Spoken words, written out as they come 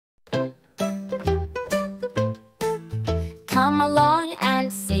Come along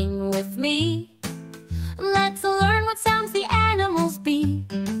and sing with me. Let's learn what sounds the animals be.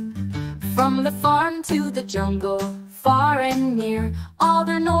 From the farm to the jungle, far and near, all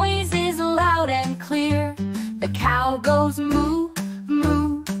their noise is loud and clear. The cow goes moo,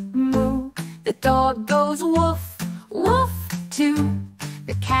 moo, moo. The dog goes woof, woof too.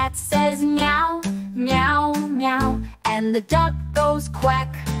 The cat says meow, meow, meow. And the duck goes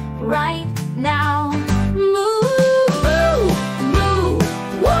quack right now. Moo, moo, moo,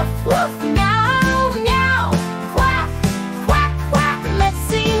 woof, woof, meow, meow. Quack, quack, quack. Let's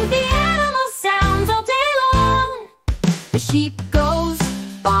sing the animal sounds all day long. The sheep goes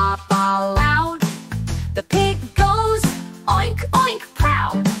baa, baa loud. The pig goes oink, oink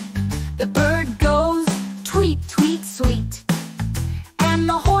proud. The bird goes tweet, tweet sweet. And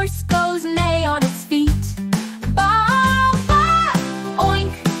the horse goes neigh on its feet. Baa, baa,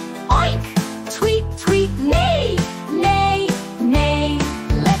 oink, oink, tweet, tweet, neigh, neigh, neigh.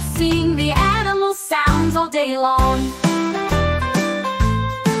 Let's sing the animal sounds all day long.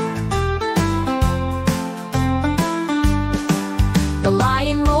 The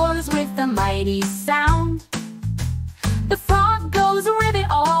lion roars with a mighty sound. The frog goes ribbit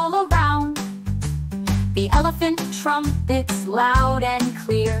all around. The elephant trumpets loud and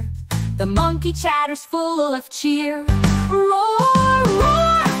clear. The monkey chatters full of cheer. Roar,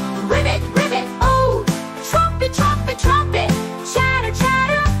 roar, ribbit, ribbit, oh. Trumpet, trumpet, trumpet, chatter,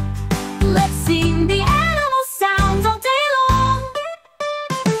 chatter. Let's sing the animal sounds all day long.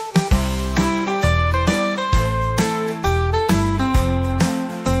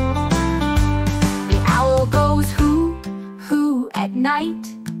 The owl goes hoo, hoo at night.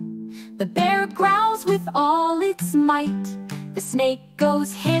 The bear growls with all its might. The snake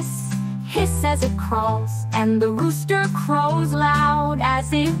goes hiss, hiss as it crawls. And the rooster crows loud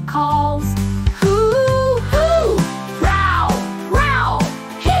as it calls. Hoo, hoo, growl, growl,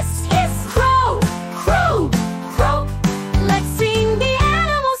 hiss, hiss, crow, crow, crow. Let's sing the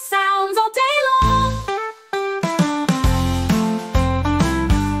animal sounds all day long.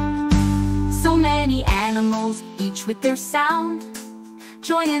 So many animals, each with their sound.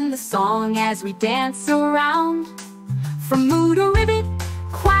 Join in the song as we dance around. From moo to ribbit,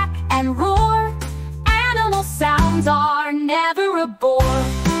 quack and roar, animal sounds are never a bore.